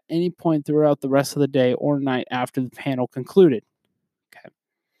join us at any point throughout the rest of the day or night after the panel concluded. Okay.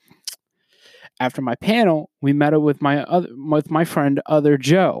 After my panel, we met up with my friend Other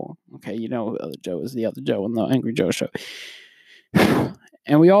Joe. Okay, you know Other Joe is the Other Joe in the Angry Joe show.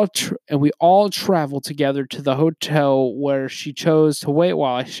 And we all traveled together to the hotel where she chose to wait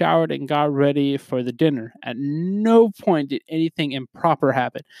while I showered and got ready for the dinner. At no point did anything improper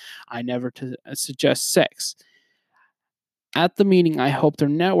happen. I never suggest sex. At the meeting, I helped her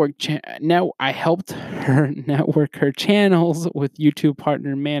network her channels with YouTube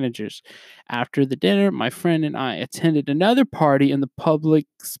partner managers. After the dinner, my friend and I attended another party in the public.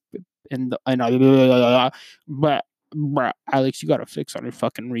 But Alex, you gotta fix on your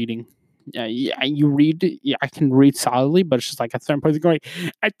fucking reading. Yeah, you read. Yeah, I can read solidly, but it's just like a certain person going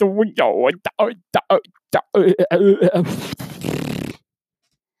at the window.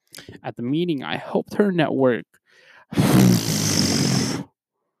 At the meeting, I helped her network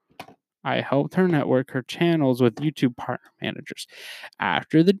her channels with YouTube partner managers.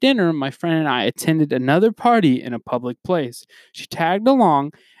 After the dinner, my friend and I attended another party in a public place. She tagged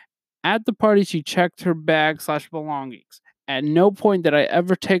along. At the party, she checked her bag/belongings. At no point did I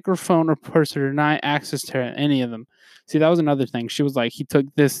ever take her phone or purse or deny access to any of them. See, that was another thing. She was like, he took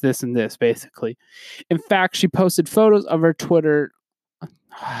this, this, and this, basically. In fact, she posted photos of her Twitter.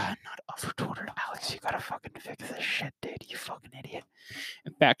 Not of her Twitter. Alex, you gotta fucking fix this shit, dude. You fucking idiot.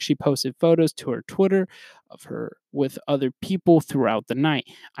 In fact, she posted photos to her Twitter of her with other people throughout the night.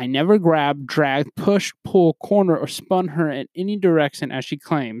 I never grabbed, dragged, pushed, pulled, cornered, or spun her in any direction as she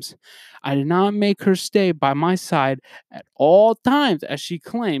claims. I did not make her stay by my side at all times as she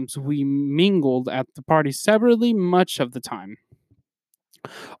claims. We mingled at the party separately much of the time.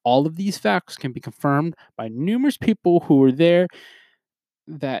 All of these facts can be confirmed by numerous people who were there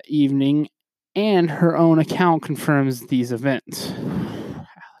that evening, and her own account confirms these events.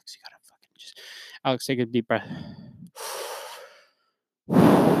 Alex, you gotta fucking Alex, take a deep breath.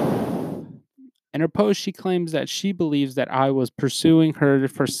 In her post, she claims that she believes that I was pursuing her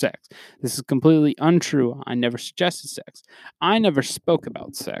for sex. This is completely untrue. I never suggested sex. I never spoke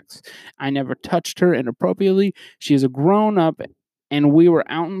about sex. I never touched her inappropriately. She is a grown-up, and we were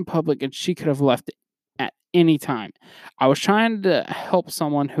out in public, and she could have left at any time. I was trying to help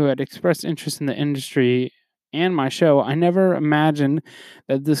someone who had expressed interest in the industry and my show. I never imagined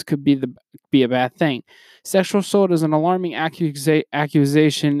that this could be a bad thing. Sexual assault is an alarming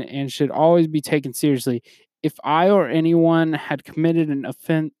accusation and should always be taken seriously. If I or anyone had committed an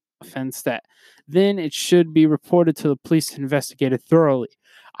offense that, then it should be reported to the police and investigated thoroughly.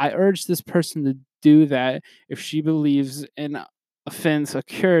 I urge this person to do that if she believes an offense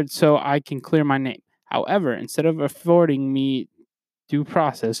occurred so I can clear my name. However, instead of affording me due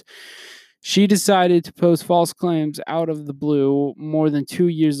process, she decided to post false claims out of the blue more than 2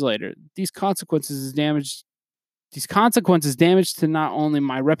 years later. These consequences damaged to not only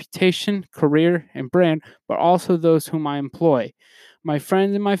my reputation, career, and brand, but also those whom I employ, my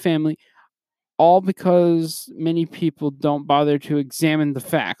friends and my family, all because many people don't bother to examine the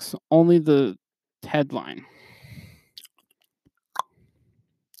facts, only the headline.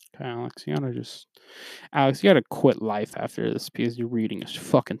 Okay, Alex, you gotta quit life after this because your reading is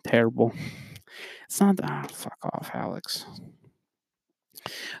fucking terrible. It's not that. Fuck off, Alex.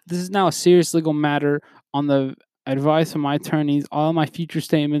 This is now a serious legal matter. On the advice of my attorneys, all my future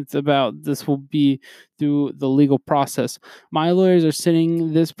statements about this will be through the legal process. My lawyers are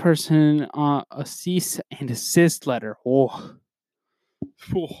sending this person a cease and desist letter.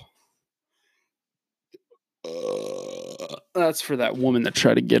 That's for that woman that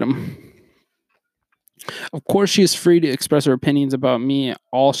tried to get him. Of course, she is free to express her opinions about me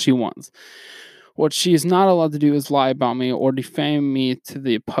all she wants. What she is not allowed to do is lie about me or defame me to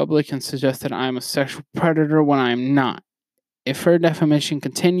the public and suggest that I am a sexual predator when I am not. If her defamation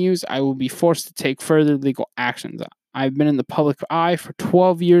continues, I will be forced to take further legal actions. I've been in the public eye for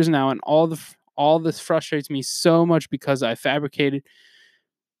 12 years now, and all this frustrates me so much because I fabricated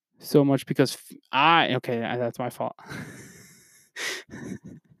so much because that's my fault.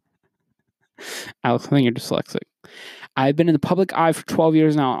 Alex, I think you're dyslexic. I've been in the public eye for 12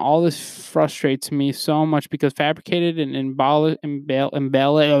 years now, and all this frustrates me so much because fabricated and embellished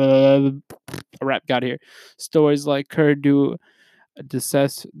rap got here. Stories like her do a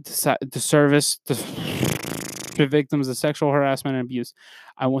disservice to victims of sexual harassment and abuse.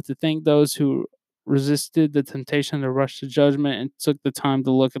 I want to thank those who resisted the temptation to rush to judgment and took the time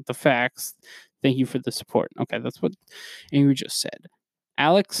to look at the facts. Thank you for the support. Okay, that's what Angry just said.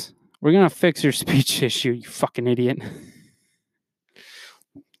 Alex, we're going to fix your speech issue, you fucking idiot.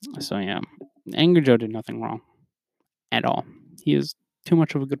 So, yeah, Angry Joe did nothing wrong at all. He is too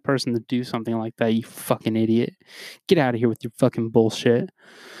much of a good person to do something like that, you fucking idiot. Get out of here with your fucking bullshit.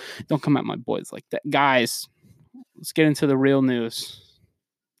 Don't come at my boys like that. Guys, let's get into the real news.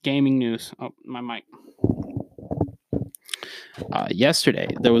 Gaming news. Oh, my mic. Yesterday,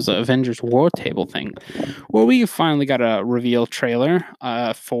 there was an Avengers War Table thing where we finally got a reveal trailer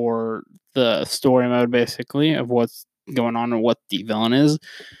for the story mode, basically, of what's going on and what the villain is.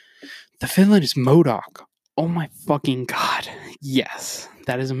 The villain is MODOK. Oh my fucking god. Yes,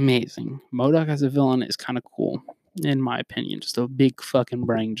 that is amazing. MODOK as a villain is kind of cool, in my opinion. Just a big fucking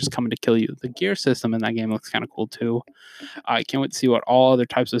brain just coming to kill you. The gear system in that game looks kind of cool too. I can't wait to see what all other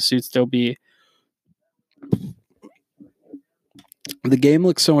types of suits there'll be. The game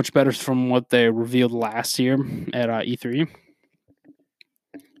looks so much better from what they revealed last year at E3.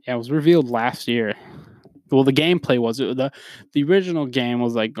 Yeah, it was revealed last year. Well, the gameplay was. The original game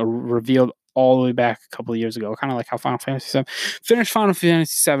was like revealed all the way back a couple of years ago. Kind of like how Final Fantasy VII. Finished Final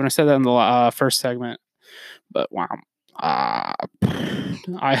Fantasy VII. I said that in the first segment. But wow. I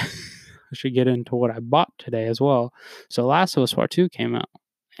should get into what I bought today as well. So Last of Us Part 2 came out.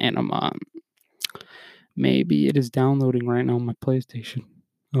 And maybe it is downloading right now on my PlayStation.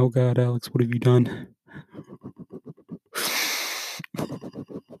 Oh God, Alex, what have you done?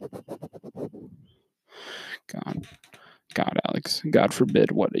 God, Alex, God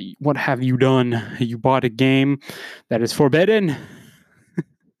forbid, what have you done? You bought a game that is forbidden?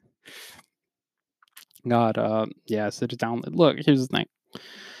 God, yeah, so just download. Look, here's the thing. I'm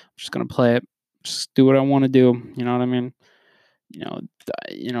just gonna play it. Just do what I want to do. You know what I mean? Nothing.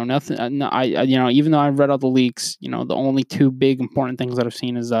 Even though I've read all the leaks, the only two big important things that I've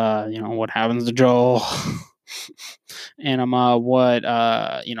seen is, what happens to Joel, and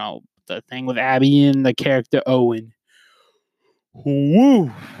the thing with Abby and the character Owen.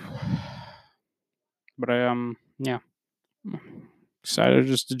 Woo! But yeah, excited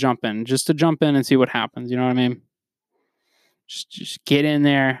just to jump in and see what happens. You know what I mean? Just get in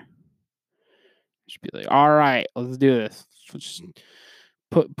there. Just be like, all right, let's do this. Just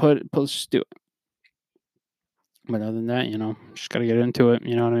let's just do it. But other than that, just gotta get into it.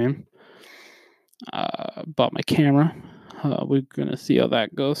 You know what I mean? Bought my camera. We're gonna see how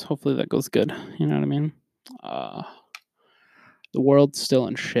that goes. Hopefully that goes good. You know what I mean? The world's still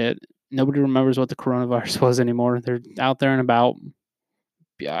in shit. Nobody remembers what the coronavirus was anymore. They're out there and about.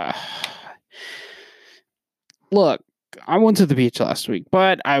 Look, I went to the beach last week,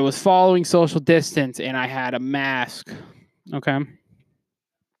 but I was following social distance and I had a mask. Okay.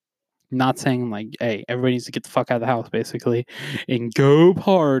 Not saying like, hey, everybody needs to get the fuck out of the house, basically, and go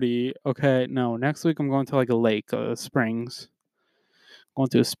party. Okay. No, next week I'm going to like a lake, springs. Going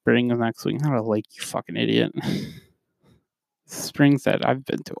to a spring next week. Not a lake, you fucking idiot. Springs that I've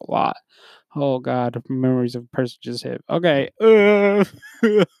been to a lot. Oh God, memories of a person just hit. Okay. No.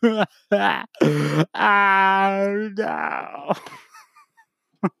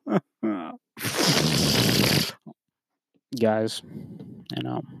 Guys,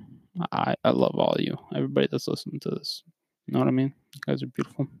 I love all of you. Everybody that's listening to this. You know what I mean? You guys are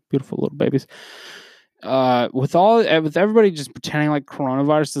beautiful, beautiful little babies. With everybody just pretending like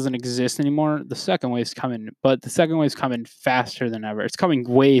coronavirus doesn't exist anymore, the second wave is coming, but the second wave is coming faster than ever. It's coming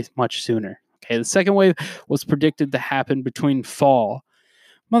way much sooner. Okay, the second wave was predicted to happen between fall.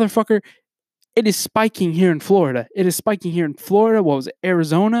 Motherfucker, it is spiking here in Florida. What was it?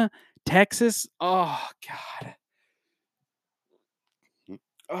 Arizona, Texas? Oh God.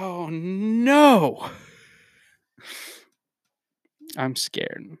 Oh no. I'm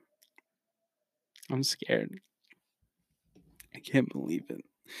scared. I can't believe it.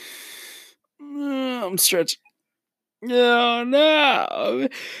 I'm stretching. Oh, no.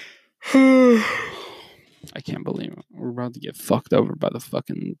 I can't believe it. We're about to get fucked over by the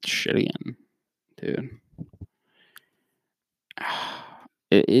fucking shit again, dude.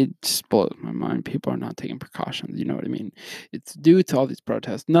 It just blows my mind. People are not taking precautions. You know what I mean? It's due to all these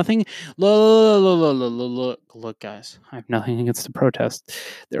protests. Nothing. Look, guys. I have nothing against the protests.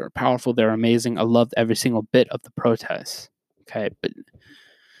 They were powerful. They're amazing. I loved every single bit of the protests. Okay, but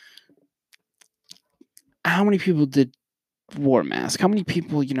how many people did wear masks? How many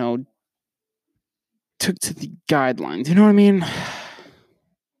people, took to the guidelines? You know what I mean?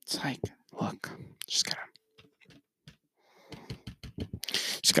 It's like, look, just gotta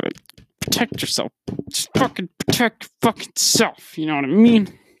protect yourself. Just fucking protect your fucking self. You know what I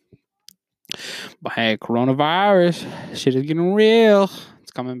mean? But hey, coronavirus, shit is getting real.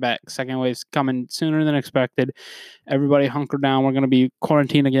 It's coming back. Second wave's coming sooner than expected. Everybody hunker down. We're going to be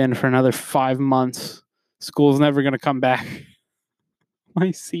quarantined again for another 5 months. School's never going to come back.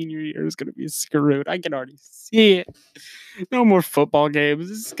 My senior year is going to be screwed. I can already see it. No more football games.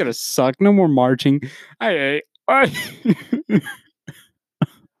 This is going to suck. No more marching. I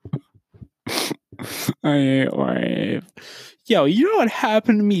hate life. Yo, you know what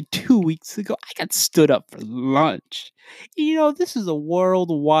happened to me 2 weeks ago? I got stood up for lunch. You know, this is a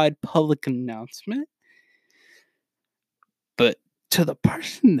worldwide public announcement. But to the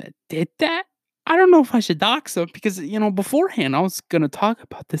person that did that, I don't know if I should dox them because, you know, beforehand I was going to talk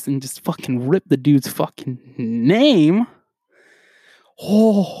about this and just fucking rip the dude's fucking name.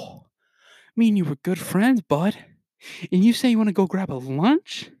 Oh, me and you were good friends, bud. And you say you want to go grab a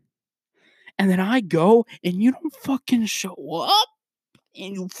lunch? And then I go and you don't fucking show up?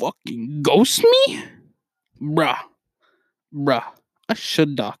 And you fucking ghost me? Bruh. I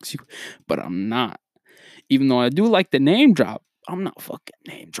should dox you, but I'm not. Even though I do like the name drop, I'm not fucking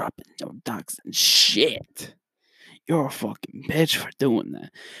name dropping no doxing shit. You're a fucking bitch for doing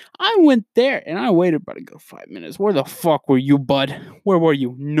that. I went there and I waited about a good 5 minutes. Where the fuck were you, bud? Where were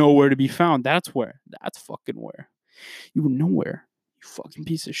you? Nowhere to be found. That's where. That's fucking where. You were nowhere. You fucking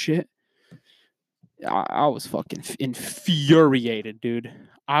piece of shit. I was fucking infuriated, dude.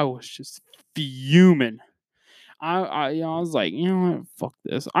 I was just fuming. I was like, you know what? Fuck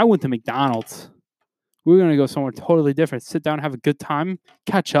this. I went to McDonald's. We were going to go somewhere totally different. Sit down, have a good time,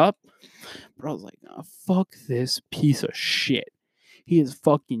 catch up. But I was like, oh, fuck this piece of shit. He is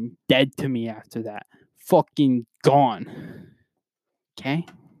fucking dead to me after that. Fucking gone. Okay?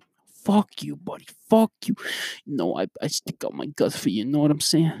 Fuck you, buddy. Fuck you. You know, I stick out my guts for you. You know what I'm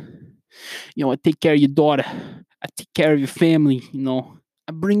saying? You know, I take care of your daughter. I take care of your family, you know.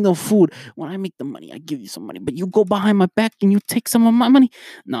 I bring no food. When I make the money, I give you some money. But you go behind my back and you take some of my money?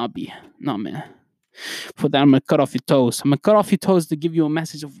 Nah, man. For that, I'm going to cut off your toes. I'm going to cut off your toes to give you a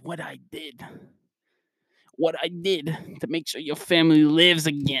message of what I did. What I did to make sure your family lives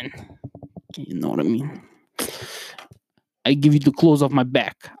again. Okay, you know what I mean? I give you the clothes off my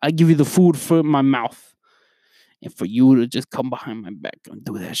back. I give you the food for my mouth. And for you to just come behind my back and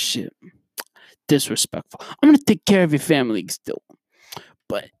do that shit. Disrespectful. I'm going to take care of your family still.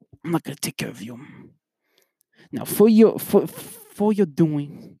 But I'm not going to take care of you. Now, for your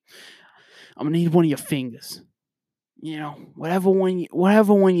doing, I'm going to need one of your fingers. You know, whatever one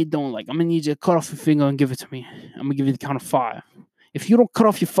you don't like, I'm going to need you to cut off your finger and give it to me. I'm going to give you the count of 5. If you don't cut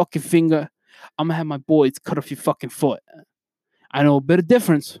off your fucking finger, I'm going to have my boys cut off your fucking foot. I know a bit of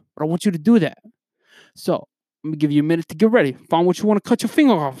difference, but I want you to do that. So, I'm going to give you a minute to get ready. Find what you want to cut your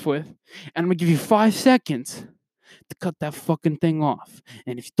finger off with. And I'm going to give you 5 seconds to cut that fucking thing off.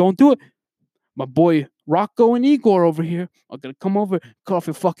 And if you don't do it, my boy Rocco and Igor over here are going to come over and cut off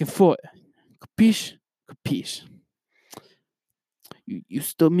your fucking foot. Capiche? Capiche. You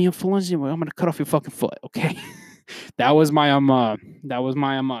stood me up for lunch, I'm going to cut off your fucking foot, okay? That was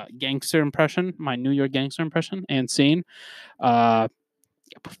my gangster impression, my New York gangster impression and scene. Fuck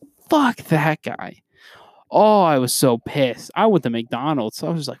that guy. Oh, I was so pissed. I went to McDonald's. I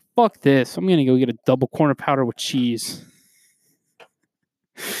was like, fuck this. I'm going to go get a double corner powder with cheese.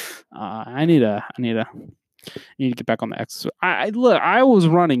 I need to get back on the exercise. I was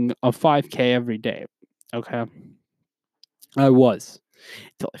running a 5K every day. Okay. I was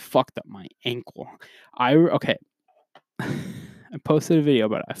until I fucked up my ankle. I posted a video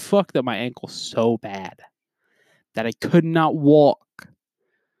about it. I fucked up my ankle so bad that I could not walk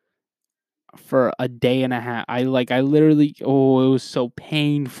for a day and a half. I literally, it was so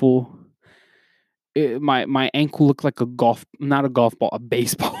painful. My ankle looked like not a golf ball, a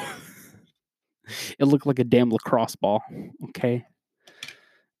baseball. It looked like a damn lacrosse ball. Okay.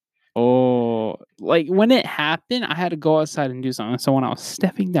 Oh, like when it happened, I had to go outside and do something. So when I was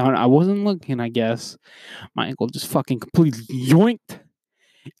stepping down, I wasn't looking, I guess. My ankle just fucking completely yoinked.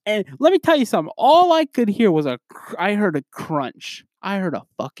 And let me tell you something. All I could hear was I heard a crunch. I heard a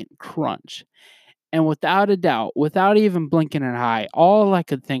fucking crunch. And without a doubt, without even blinking an eye, all I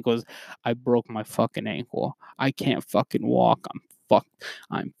could think was, I broke my fucking ankle. I can't fucking walk.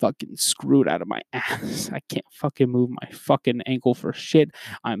 I'm fucking screwed out of my ass. I can't fucking move my fucking ankle for shit.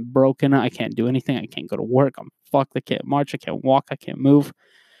 I'm broken. I can't do anything. I can't go to work. I'm fucked. I can't march. I can't walk. I can't move.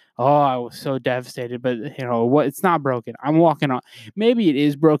 Oh, I was so devastated. But you know what? It's not broken. I'm walking on. Maybe it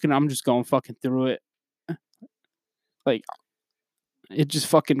is broken. I'm just going fucking through it. Like, it just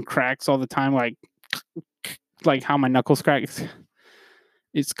fucking cracks all the time. Like how my knuckles crack.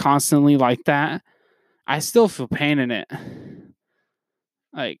 it's constantly like that, I still feel pain in it.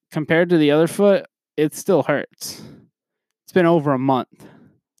 Like, compared to the other foot, it still hurts. It's been over a month.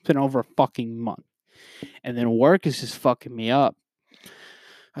 It's been over a fucking month. And then work is just fucking me up.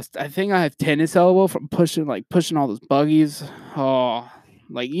 I think I have tennis elbow from pushing all those buggies. Oh,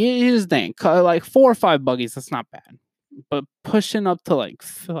 like, here's the thing. Like 4 or 5 buggies, that's not bad. But pushing up to like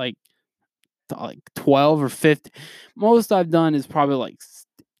 12 or 15, most I've done is probably like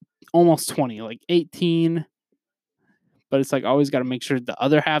almost 20, like 18. But it's like, I always got to make sure the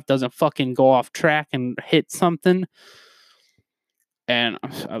other half doesn't fucking go off track and hit something. And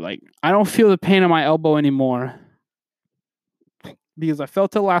I don't feel the pain in my elbow anymore. Because I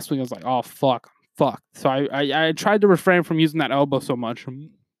felt it last week. I was like, oh, fuck. So I tried to refrain from using that elbow so much. And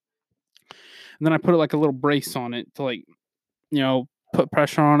then I put like a little brace on it to, like, put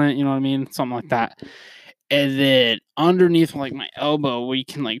pressure on it. You know what I mean? Something like that. And then underneath like my elbow, where you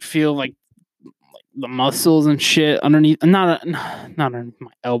can like feel like the muscles and shit underneath, not underneath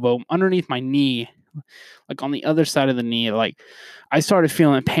my elbow, underneath my knee, like on the other side of the knee. Like, I started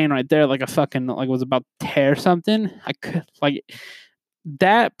feeling pain right there, like a fucking, like, was about to tear something. I could, like,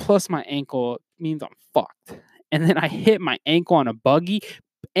 that plus my ankle means I'm fucked. And then I hit my ankle on a buggy.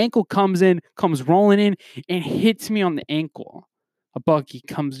 Ankle comes rolling in and hits me on the ankle. A buggy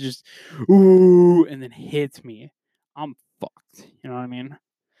comes just, ooh, and then hits me. I'm fucked. You know what I mean?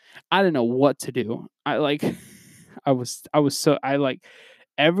 I didn't know what to do.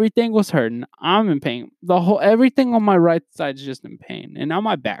 Everything was hurting. I'm in pain. Everything on my right side is just in pain. And now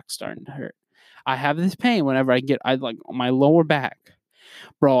my back's starting to hurt. I have this pain whenever I like my lower back.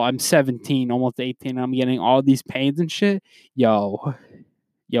 Bro, I'm 17, almost 18. I'm getting all these pains and shit. Yo,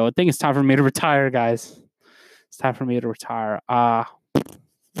 I think it's time for me to retire, guys. It's time for me to retire.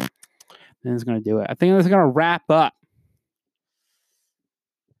 Then it's going to do it. I think it's going to wrap up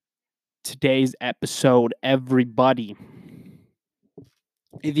today's episode, everybody.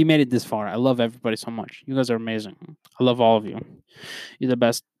 If you made it this far, I love everybody so much. You guys are amazing. I love all of you. You're the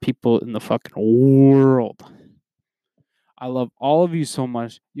best people in the fucking world. I love all of you so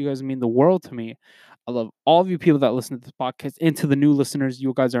much. You guys mean the world to me. I love all of you people that listen to this podcast, and to the new listeners.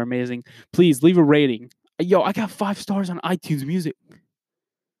 You guys are amazing. Please leave a rating. Yo, I got 5 stars on iTunes Music.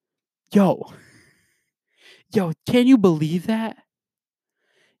 Yo, can you believe that?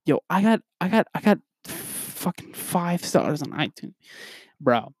 Yo, I got fucking 5 stars on iTunes.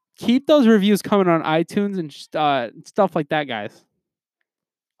 Bro, keep those reviews coming on iTunes and stuff like that, guys.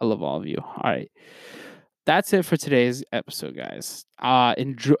 I love all of you. All right. That's it for today's episode, guys.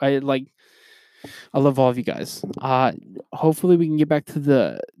 Enjoy. I love all of you guys. Hopefully we can get back to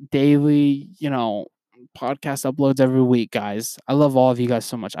the daily, podcast uploads every week, guys. I love all of you guys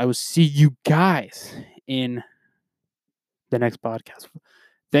so much. I will see you guys in the next podcast.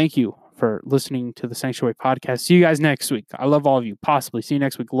 Thank you for listening to the Sanctuary Podcast. See you guys next week. I love all of you. Possibly. See you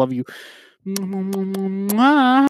next week. Love you.